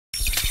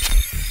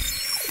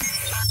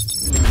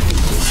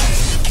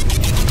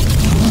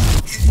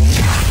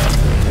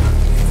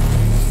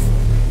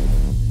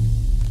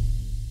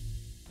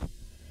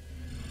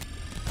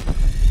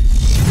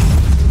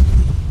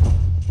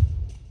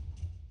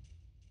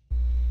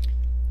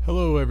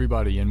Hello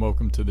everybody and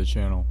welcome to the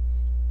channel.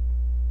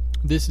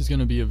 This is going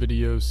to be a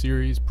video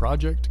series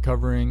project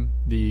covering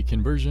the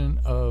conversion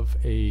of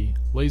a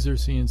laser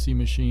CNC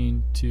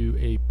machine to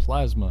a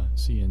plasma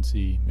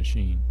CNC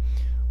machine,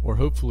 or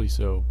hopefully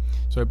so.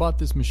 So I bought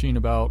this machine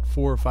about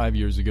 4 or 5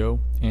 years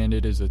ago, and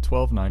it is a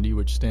 1290,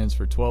 which stands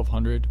for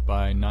 1200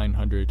 by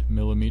 900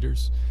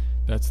 millimeters.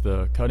 That's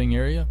the cutting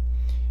area,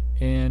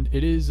 and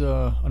it is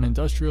an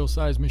industrial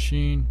size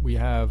machine. We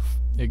have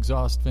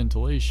exhaust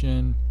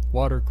ventilation,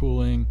 water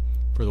cooling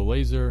for the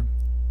laser,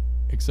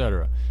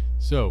 etc.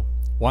 So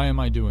why am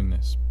I doing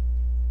this?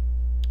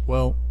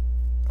 Well,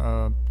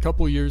 a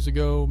couple years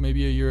ago,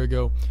 maybe a year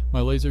ago, my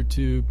laser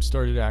tube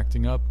started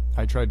acting up.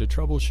 I tried to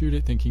troubleshoot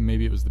it thinking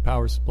maybe it was the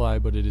power supply,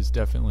 but it is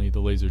definitely the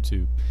laser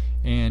tube.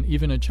 And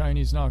even a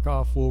Chinese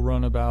knockoff will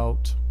run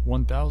about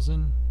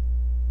 $1,000.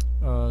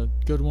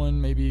 Good one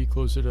maybe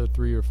closer to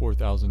 $3,000 or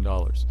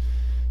 $4,000.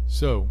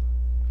 So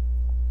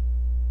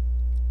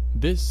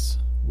this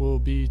will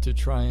be to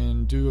try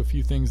and do a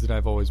few things that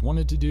I've always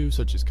wanted to do,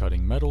 such as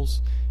cutting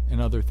metals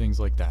and other things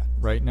like that.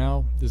 Right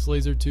now, this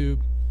laser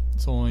tube,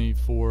 it's only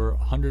for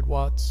 100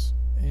 watts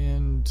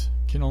and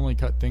can only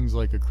cut things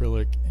like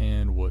acrylic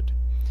and wood.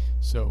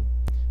 So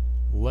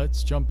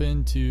let's jump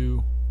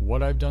into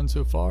what I've done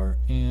so far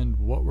and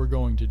what we're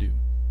going to do.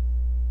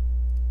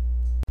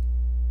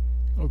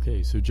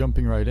 Okay, so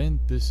jumping right in,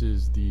 this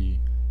is the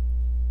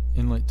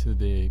inlet to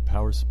the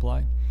power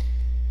supply.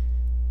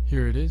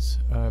 Here it is.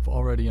 I've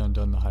already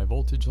undone the high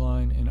voltage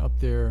line, and up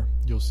there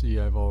you'll see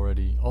I've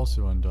already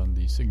also undone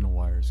the signal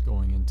wires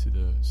going into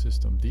the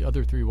system. The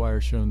other 3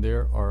 wires shown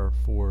there are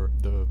for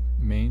the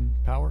main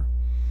power.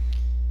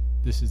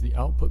 This is the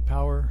output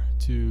power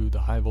to the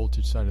high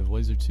voltage side of the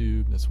laser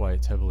tube. That's why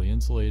it's heavily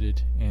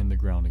insulated, and the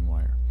grounding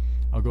wire.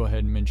 I'll go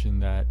ahead and mention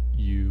that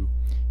you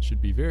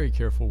should be very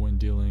careful when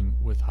dealing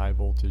with high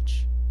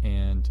voltage,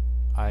 and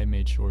I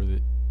made sure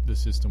that the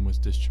system was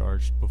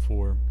discharged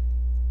before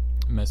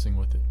messing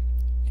with it,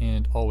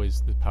 and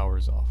always the power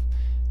is off.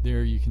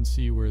 There you can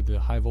see where the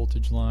high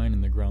voltage line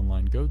and the ground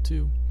line go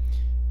to,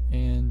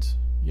 and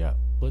yeah,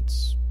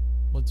 let's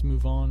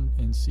move on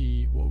and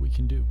see what we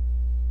can do.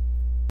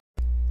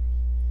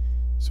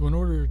 So in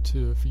order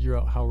to figure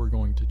out how we're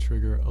going to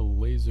trigger a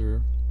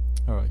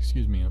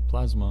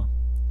plasma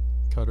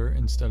cutter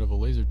instead of a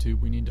laser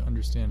tube, we need to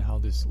understand how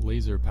this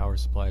laser power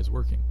supply is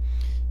working.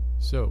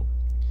 So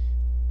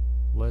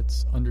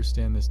let's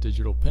understand this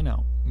digital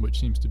pinout, which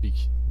seems to be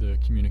the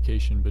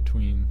communication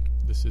between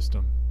the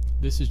system.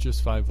 This is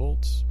just 5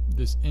 volts.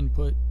 This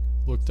input,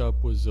 looked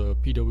up, was a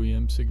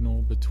PWM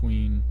signal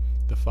between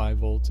the 5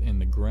 volts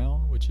and the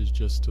ground, which is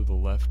just to the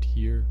left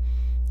here,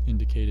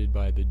 indicated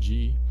by the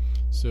G.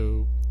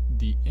 So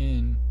the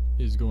N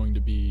is going to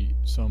be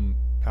some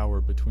power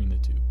between the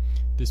two.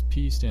 This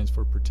P stands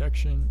for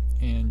protection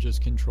and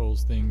just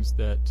controls things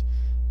that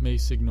may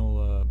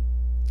signal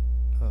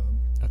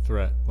a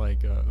threat,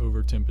 like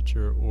over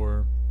temperature,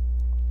 or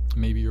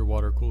maybe your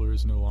water cooler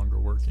is no longer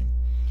working.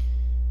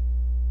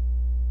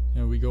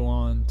 Now we go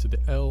on to the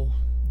L.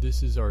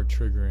 This is our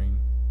triggering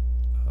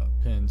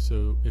pin,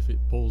 so if it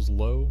pulls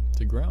low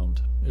to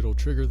ground, it'll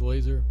trigger the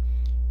laser.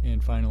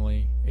 And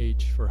finally,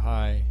 H for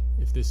high.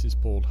 If this is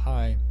pulled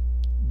high,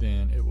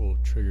 then it will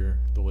trigger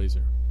the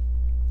laser.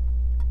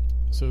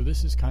 So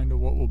this is kind of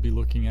what we'll be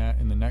looking at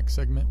in the next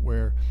segment,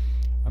 where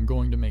I'm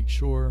going to make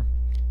sure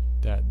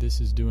that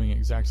this is doing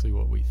exactly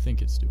what we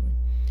think it's doing.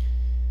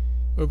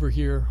 Over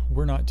here,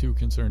 we're not too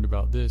concerned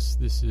about this.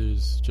 This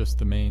is just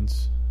the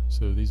mains.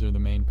 So these are the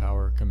main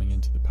power coming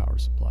into the power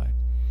supply.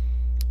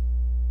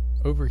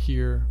 Over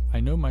here, I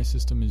know my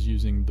system is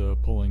using the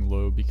pulling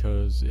low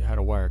because it had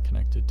a wire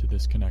connected to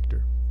this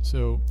connector.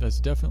 So that's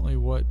definitely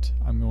what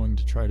I'm going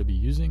to try to be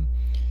using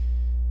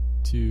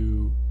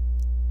to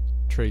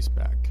trace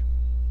back.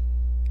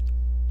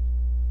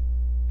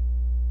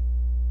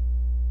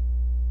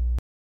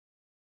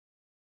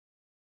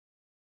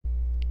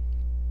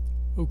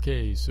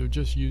 Okay, so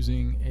just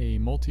using a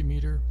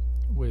multimeter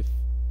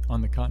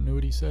on the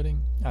continuity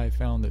setting, I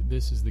found that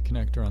this is the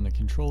connector on the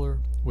controller,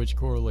 which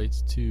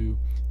correlates to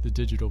the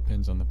digital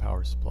pins on the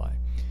power supply.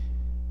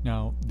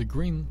 Now, the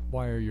green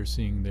wire you're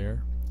seeing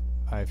there,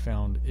 I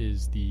found,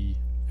 is the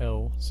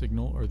L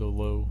signal, or the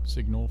low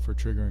signal for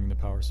triggering the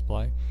power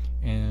supply,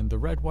 and the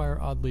red wire,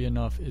 oddly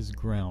enough, is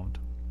ground,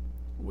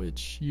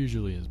 which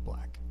usually is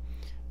black.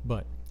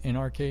 But in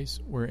our case,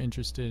 we're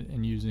interested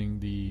in using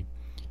the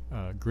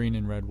green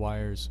and red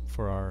wires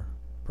for our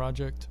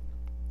project,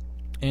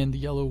 and the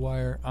yellow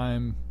wire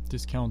I'm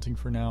discounting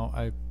for now.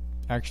 I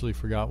actually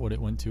forgot what it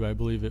went to. I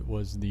believe it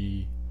was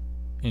the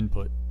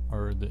input,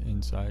 or the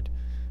inside,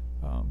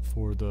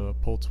 for the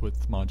pulse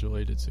width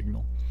modulated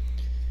signal.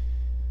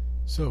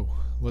 So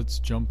let's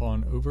jump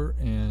on over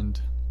and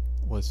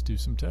let's do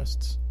some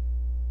tests.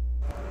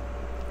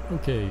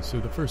 Okay,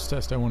 so the first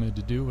test I wanted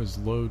to do was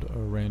load a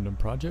random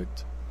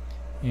project,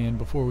 and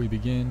before we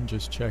begin,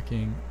 just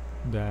checking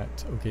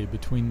that, okay,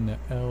 between the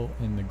L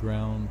and the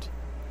ground,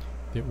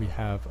 that we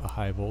have a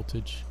high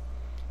voltage,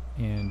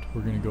 and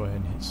we're going to go ahead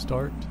and hit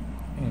start,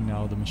 and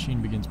now the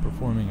machine begins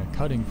performing a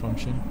cutting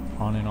function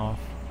on and off,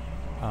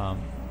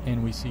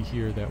 and we see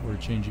here that we're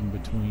changing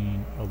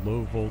between a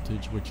low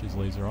voltage, which is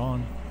laser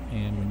on,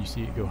 and when you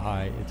see it go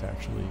high, it's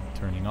actually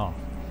turning off.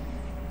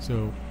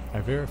 So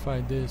I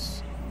verified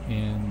this,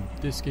 and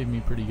this gave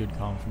me pretty good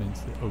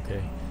confidence that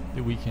okay,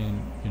 that we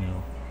can,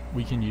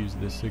 we can use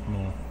this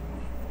signal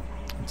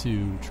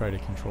to try to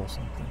control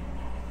something.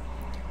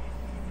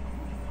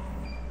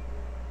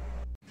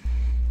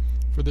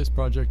 For this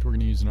project, we're going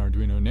to use an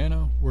Arduino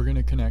Nano. We're going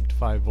to connect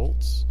 5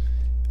 volts,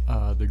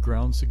 the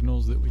ground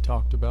signals that we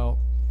talked about,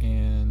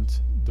 and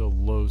the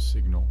low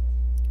signal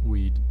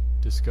we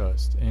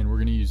discussed. And we're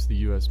going to use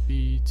the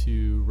USB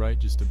to write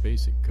just a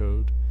basic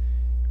code.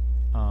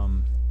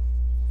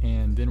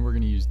 And then we're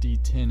going to use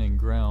D10 and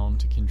ground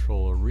to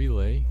control a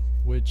relay,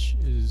 which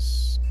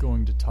is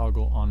going to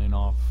toggle on and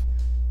off,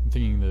 I'm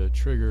thinking the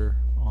trigger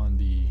on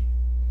the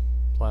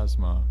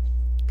plasma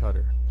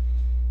cutter.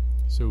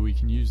 So we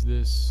can use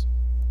this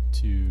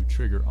to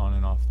trigger on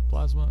and off the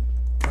plasma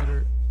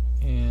cutter,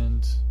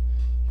 and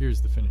here's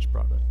the finished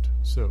product.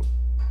 So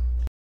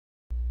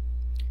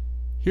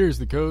here's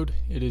the code.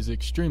 It is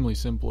extremely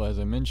simple, as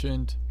I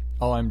mentioned.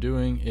 All I'm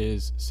doing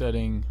is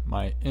setting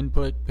my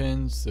input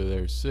pins, so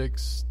there's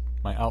 6,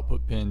 my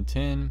output pin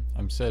 10.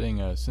 I'm setting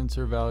a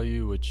sensor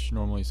value, which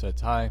normally sets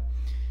high.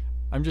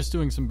 I'm just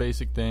doing some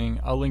basic thing.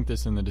 I'll link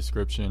this in the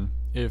description.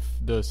 If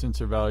the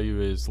sensor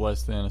value is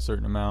less than a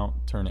certain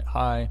amount, turn it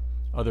high.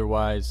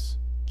 Otherwise,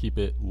 keep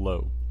it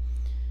low.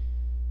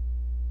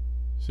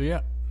 So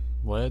yeah,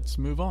 let's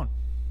move on.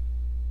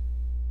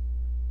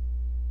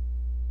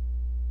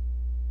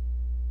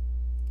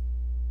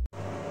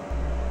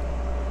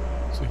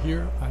 So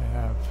here I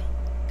have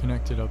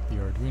connected up the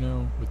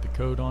Arduino with the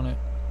code on it,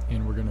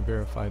 and we're going to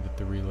verify that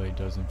the relay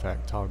does in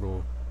fact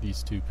toggle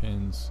these 2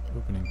 pins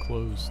open and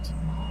closed.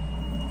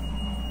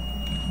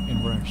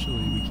 And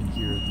we can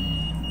hear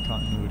the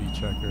continuity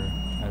checker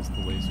as the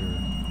laser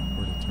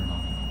were to turn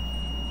on.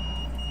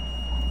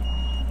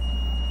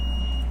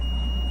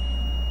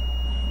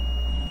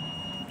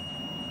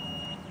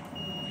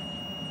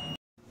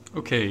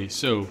 Okay,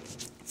 so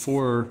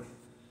for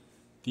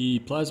the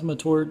plasma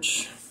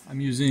torch, I'm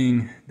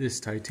using this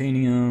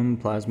titanium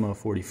Plasma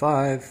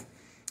 45,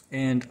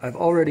 and I've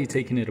already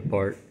taken it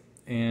apart,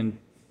 and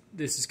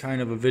this is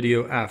kind of a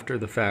video after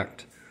the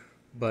fact,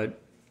 but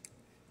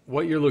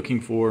what you're looking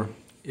for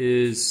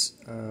is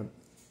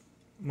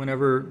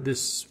whenever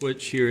this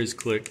switch here is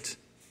clicked,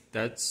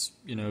 that's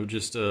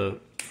just 2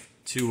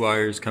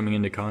 wires coming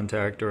into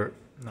contact, or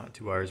not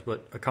 2 wires,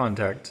 but a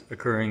contact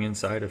occurring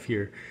inside of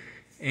here.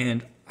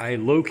 And I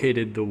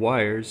located the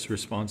wires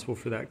responsible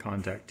for that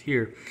contact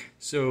here.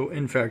 So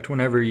in fact,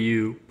 whenever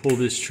you pull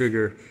this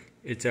trigger,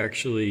 it's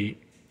actually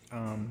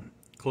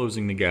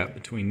closing the gap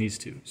between these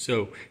 2.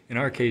 So in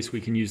our case, we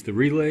can use the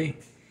relay,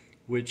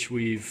 which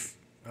we've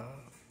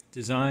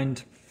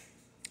designed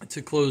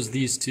to close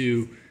these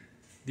two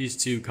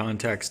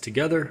contacts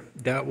together.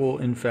 That will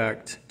in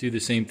fact do the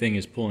same thing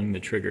as pulling the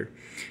trigger.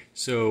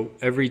 So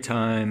every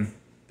time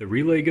the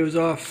relay goes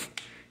off,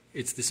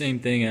 it's the same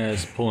thing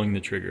as pulling the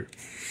trigger.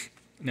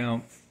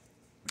 Now,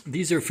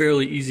 these are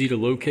fairly easy to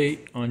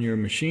locate on your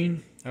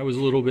machine. I was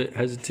a little bit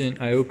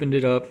hesitant. I opened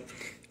it up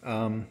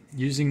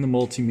using the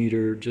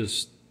multimeter,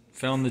 just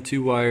found the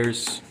 2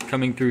 wires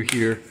coming through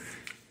here.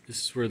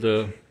 This is where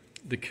the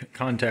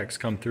contacts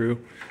come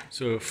through.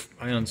 So if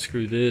I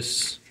unscrew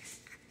this,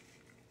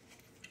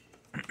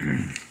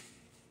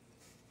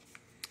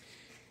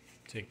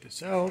 take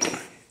this out,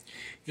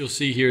 you'll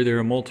see here there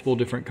are multiple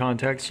different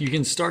contacts. You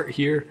can start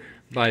here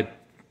by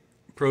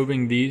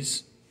probing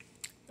these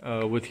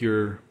with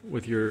your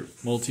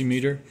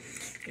multimeter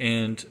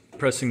and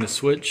pressing the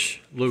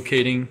switch,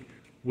 locating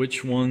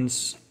which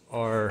ones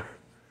are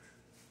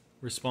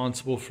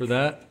responsible for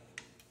that,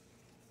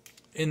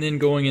 and then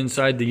going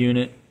inside the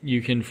unit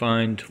you can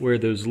find where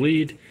those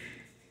lead.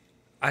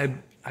 I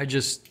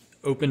just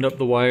opened up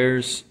the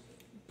wires,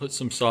 put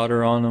some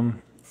solder on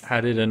them,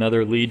 added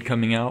another lead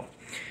coming out.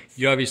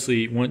 You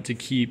obviously want to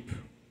keep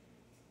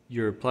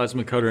your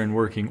plasma cutter in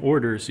working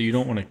order, so you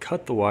don't want to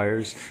cut the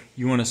wires,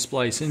 you want to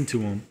splice into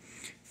them,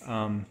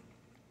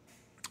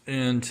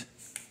 and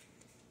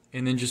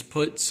then just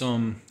put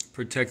some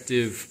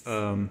protective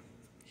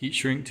heat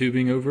shrink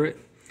tubing over it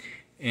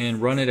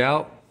and run it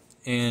out,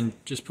 and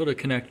just put a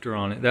connector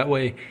on it. That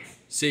way,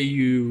 say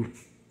you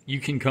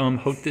can come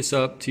hook this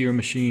up to your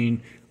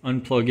machine,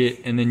 unplug it,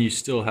 and then you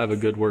still have a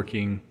good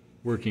working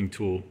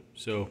tool.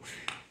 So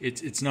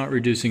it's not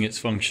reducing its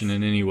function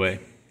in any way.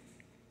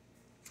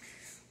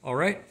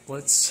 Alright,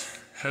 let's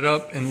head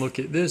up and look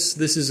at this.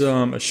 This is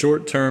a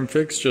short-term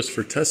fix just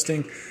for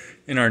testing.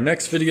 In our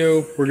next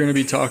video, we're going to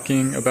be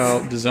talking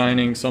about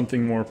designing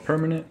something more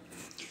permanent.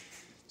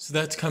 So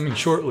that's coming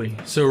shortly.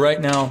 So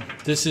right now,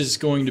 this is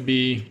going to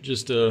be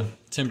just a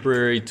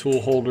temporary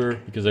tool holder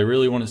because I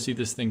really want to see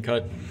this thing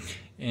cut,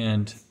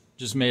 and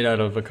just made out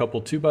of a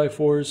couple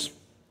 2x4s.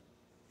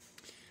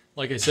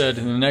 Like I said,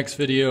 in the next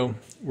video,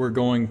 we're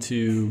going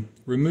to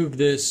remove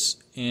this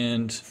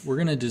and we're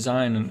going to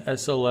design an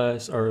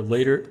SLS or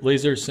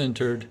laser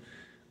centered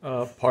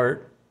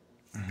part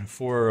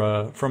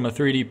from a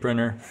 3D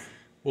printer.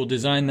 We'll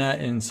design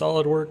that in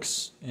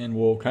SolidWorks and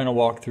we'll kind of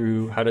walk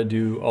through how to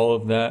do all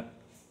of that.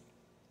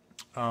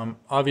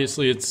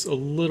 Obviously it's a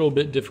little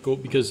bit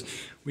difficult because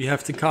we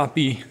have to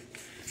copy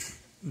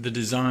the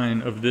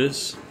design of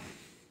this,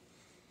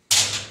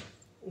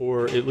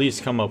 or at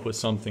least come up with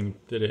something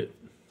that it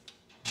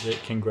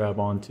can grab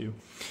onto.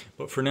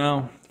 But for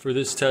now, for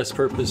this test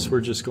purpose, we're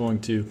just going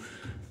to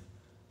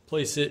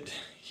place it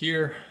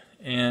here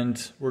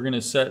and we're going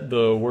to set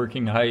the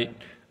working height.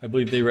 I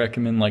believe they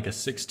recommend like a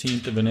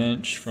 1/16 of an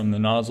inch from the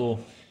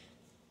nozzle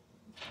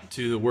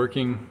to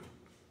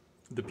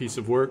the piece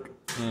of work,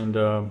 and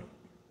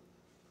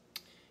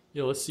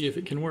yeah, let's see if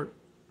it can work.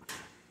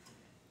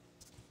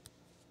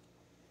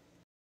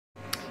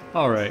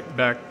 Alright,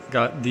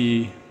 got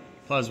the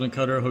plasma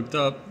cutter hooked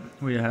up.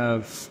 We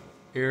have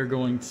air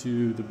going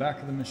to the back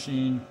of the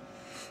machine,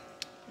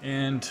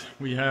 and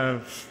we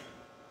have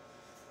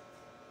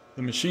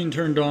the machine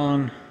turned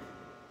on,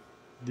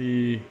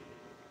 the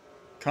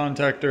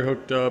contactor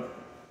hooked up,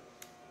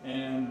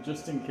 and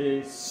just in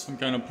case I'm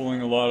kind of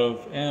pulling a lot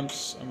of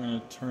amps, I'm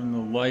going to turn the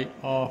light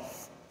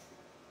off.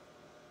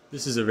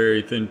 This is a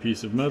very thin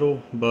piece of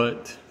metal,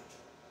 but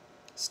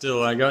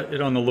still, I got it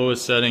on the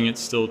lowest setting.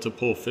 It's still to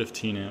pull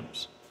 15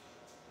 amps.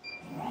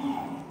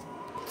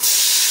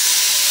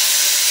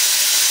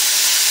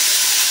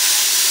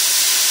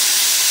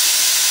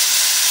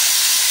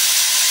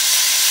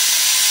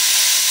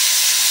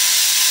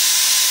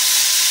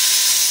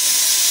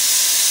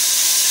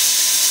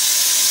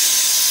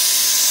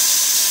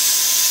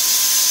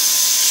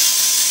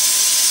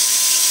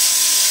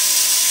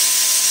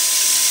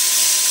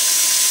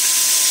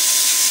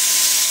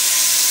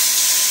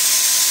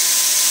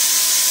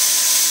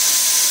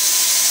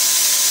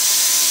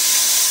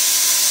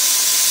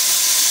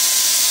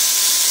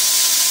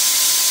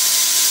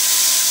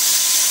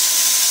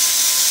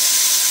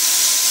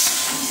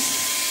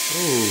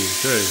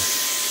 Okay.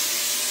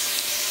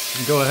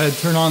 Go ahead,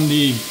 turn on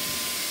the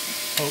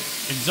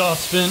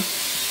exhaust vent.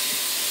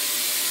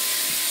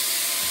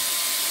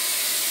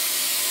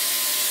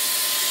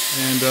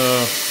 And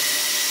all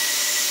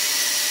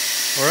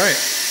right.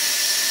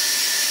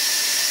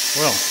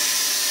 Well,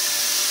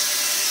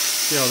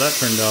 see how that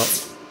turned out.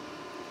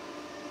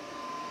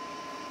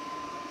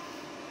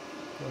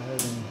 Go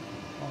ahead and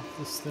off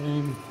this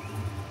thing.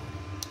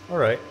 All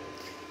right.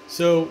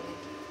 So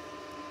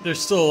there's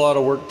still a lot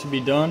of work to be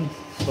done,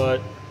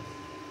 but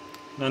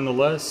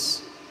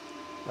nonetheless,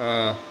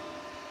 you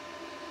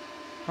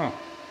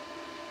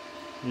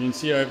can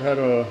see I've had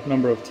a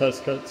number of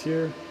test cuts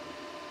here.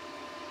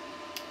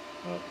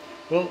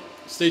 Well,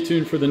 stay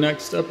tuned for the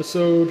next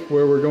episode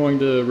where we're going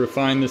to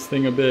refine this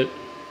thing a bit.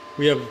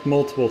 We have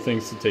multiple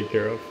things to take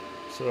care of,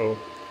 so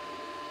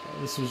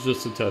this was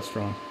just a test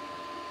run.